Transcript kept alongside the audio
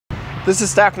This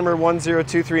is stock number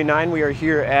 10239. We are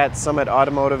here at Summit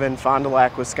Automotive in Fond du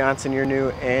Lac, Wisconsin, your new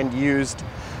and used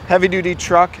heavy-duty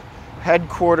truck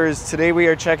headquarters. Today we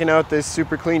are checking out this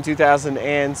super clean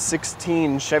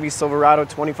 2016 Chevy Silverado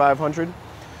 2500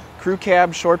 crew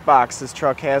cab short box. This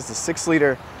truck has the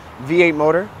 6-liter V8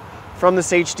 motor. From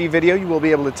this HD video, you will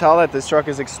be able to tell that this truck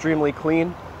is extremely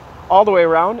clean all the way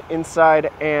around,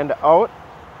 inside and out.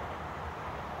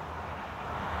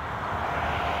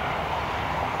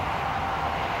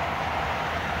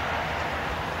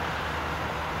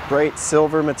 Bright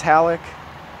silver metallic.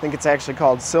 I think it's actually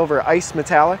called silver ice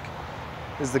metallic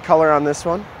is the color on this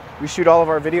one. We shoot all of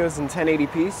our videos in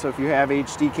 1080p, so if you have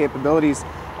HD capabilities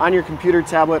on your computer,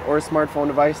 tablet, or smartphone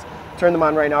device, turn them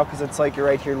on right now because it's like you're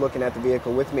right here looking at the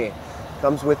vehicle with me.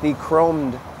 Comes with the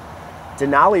chromed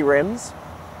Denali rims.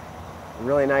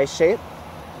 Really nice shape.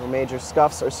 No major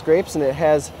scuffs or scrapes, and it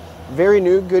has very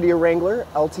new Goodyear Wrangler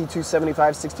LT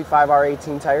 275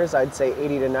 65R18 tires. I'd say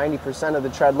 80 to 90% of the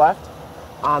tread left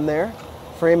on there.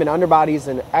 Frame and underbody is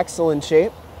in excellent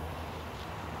shape.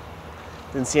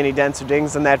 Didn't see any dents or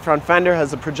dings in that front fender. Has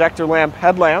the projector lamp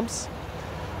headlamps.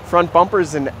 Front bumper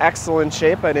is in excellent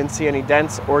shape. I didn't see any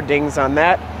dents or dings on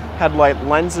that. Headlight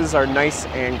lenses are nice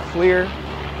and clear.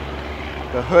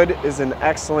 The hood is in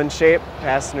excellent shape.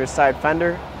 Passenger side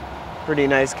fender, pretty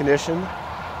nice condition.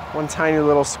 One tiny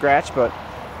little scratch, but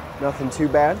nothing too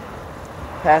bad.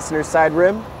 Passenger side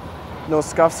rim, no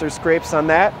scuffs or scrapes on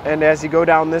that. And as you go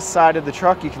down this side of the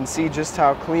truck, you can see just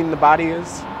how clean the body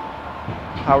is,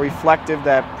 how reflective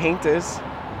that paint is.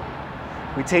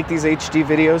 We take these HD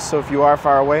videos, so if you are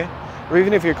far away, or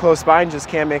even if you're close by and just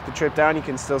can't make the trip down, you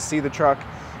can still see the truck,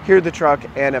 hear the truck,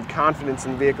 and have confidence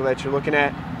in the vehicle that you're looking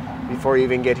at before you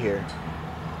even get here.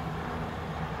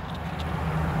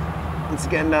 Once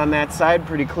again, down that side,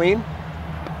 pretty clean.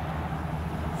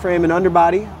 Frame and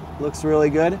underbody looks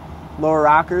really good. Lower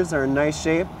rockers are in nice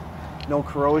shape. No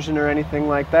corrosion or anything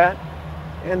like that.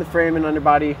 And the frame and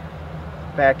underbody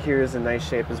back here is in nice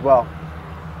shape as well.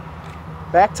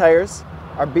 Back tires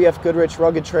are BF Goodrich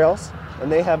Rugged Trails,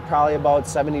 and they have probably about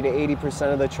 70 to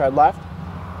 80% of the tread left.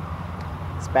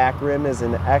 This back rim is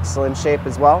in excellent shape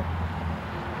as well.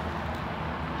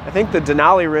 I think the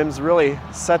Denali rims really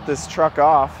set this truck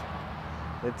off.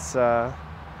 It's a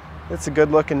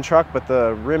good looking truck, but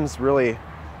the rims really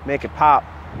make it pop.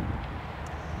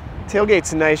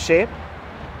 Tailgate's in nice shape.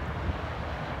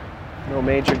 No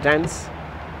major dents.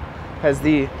 Has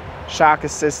the shock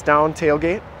assist down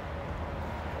tailgate.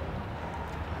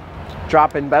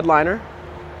 Drop-in bedliner.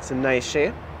 It's in nice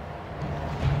shape.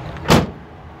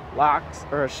 Locks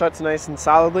or shuts nice and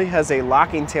solidly. Has a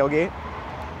locking tailgate.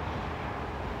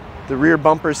 The rear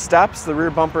bumper steps. The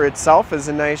rear bumper itself is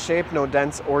in nice shape. No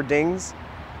dents or dings.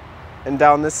 And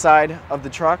down this side of the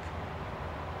truck,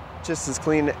 just as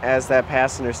clean as that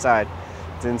passenger side.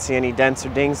 Didn't see any dents or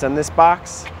dings on this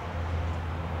box.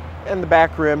 And the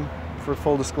back rim, for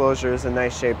full disclosure, is in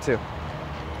nice shape too.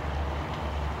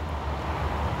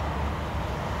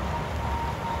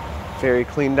 Very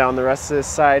clean down the rest of this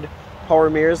side. Power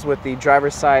mirrors with the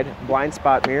driver's side blind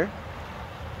spot mirror.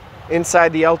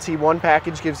 Inside, the LT1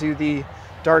 package gives you the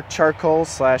dark charcoal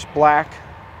 / black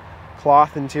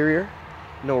cloth interior.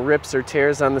 No rips or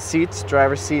tears on the seats.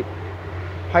 Driver's seat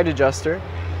height adjuster.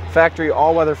 Factory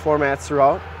all-weather floor mats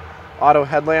throughout. Auto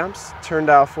headlamps. Turn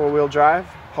dial 4-wheel drive.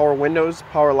 Power windows,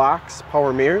 power locks,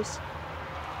 power mirrors.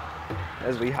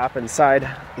 As we hop inside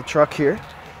the truck here, you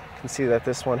can see that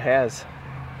this one has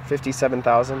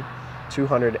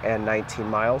 57,219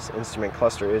 miles. Instrument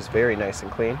cluster is very nice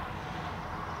and clean.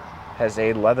 Has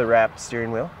a leather-wrapped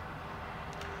steering wheel.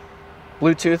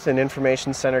 Bluetooth and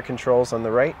information center controls on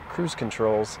the right, cruise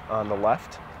controls on the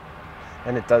left.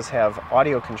 And it does have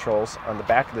audio controls on the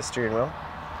back of the steering wheel.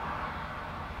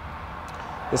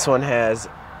 This one has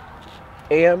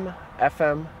AM,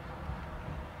 FM,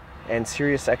 and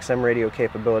Sirius XM radio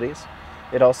capabilities.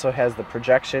 It also has the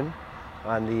projection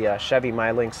on the Chevy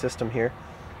MyLink system here,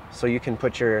 so you can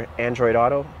put your Android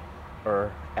Auto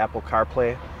or Apple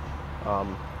CarPlay,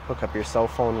 hook up your cell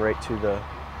phone right to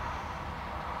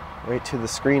the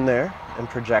screen there and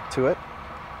project to it.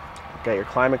 You've got your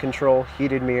climate control,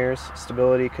 heated mirrors,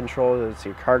 stability control. That's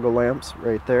your cargo lamps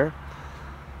right there.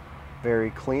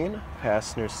 Very clean.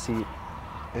 Passenger seat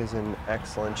is in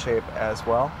excellent shape as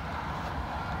well.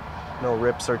 No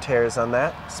rips or tears on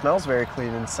that. Smells very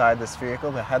clean inside this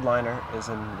vehicle. The headliner is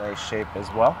in nice shape as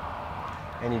well.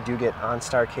 And you do get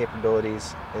OnStar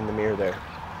capabilities in the mirror there.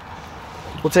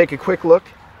 We'll take a quick look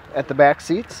at the back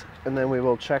seats, and then we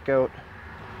will check out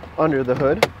under the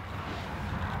hood.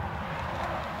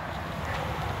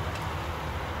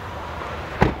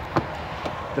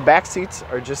 The back seats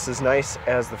are just as nice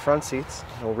as the front seats.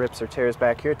 No rips or tears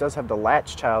back here. It does have the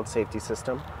Latch child safety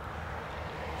system.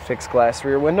 Fixed glass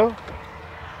rear window.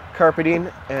 Carpeting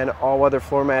and all-weather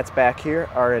floor mats back here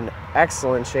are in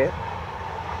excellent shape.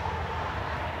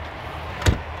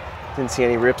 Didn't see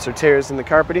any rips or tears in the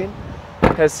carpeting.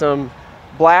 Has some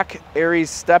black Aries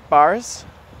step bars.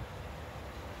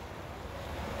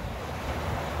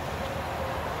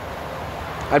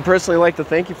 I'd personally like to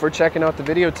thank you for checking out the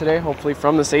video today. Hopefully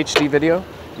from this HD video,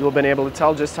 you will have been able to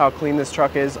tell just how clean this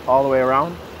truck is all the way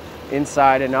around,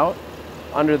 inside and out.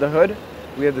 Under the hood,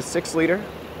 we have the 6-liter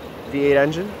V8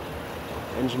 engine.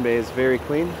 Engine bay is very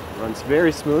clean, runs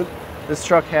very smooth. This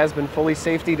truck has been fully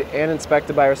safetied and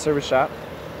inspected by our service shop.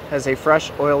 Has a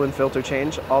fresh oil and filter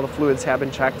change. All the fluids have been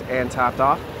checked and topped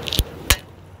off.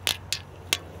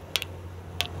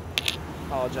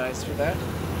 Apologize for that.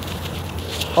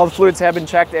 All the fluids have been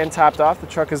checked and topped off. The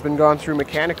truck has been gone through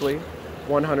mechanically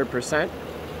 100%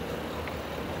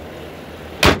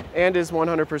 and is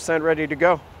 100% ready to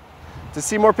go. To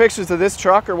see more pictures of this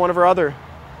truck or one of our other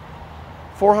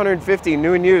 450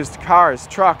 new and used cars,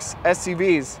 trucks,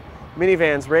 SUVs,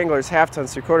 minivans, Wranglers, half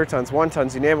tons, 3/4 tons, 1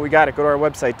 tons, you name it, we got it. Go to our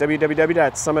website,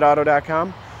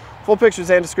 www.summitauto.com. Full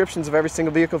pictures and descriptions of every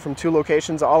single vehicle from 2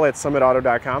 locations, all at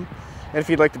summitauto.com. And if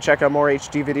you'd like to check out more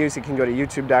HD videos, you can go to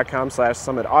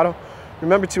youtube.com/summitauto.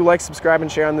 Remember to like, subscribe,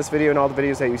 and share on this video and all the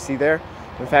videos that you see there.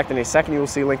 In fact, in a second, you will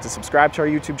see a link to subscribe to our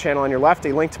YouTube channel on your left,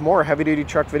 a link to more heavy-duty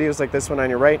truck videos like this one on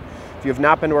your right. If you have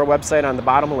not been to our website, on the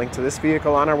bottom, a link to this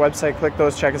vehicle on our website. Click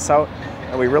those, check us out,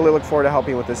 and we really look forward to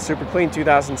helping you with this super clean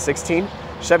 2016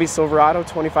 Chevy Silverado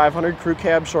 2500 Crew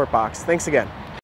Cab Short Box. Thanks again.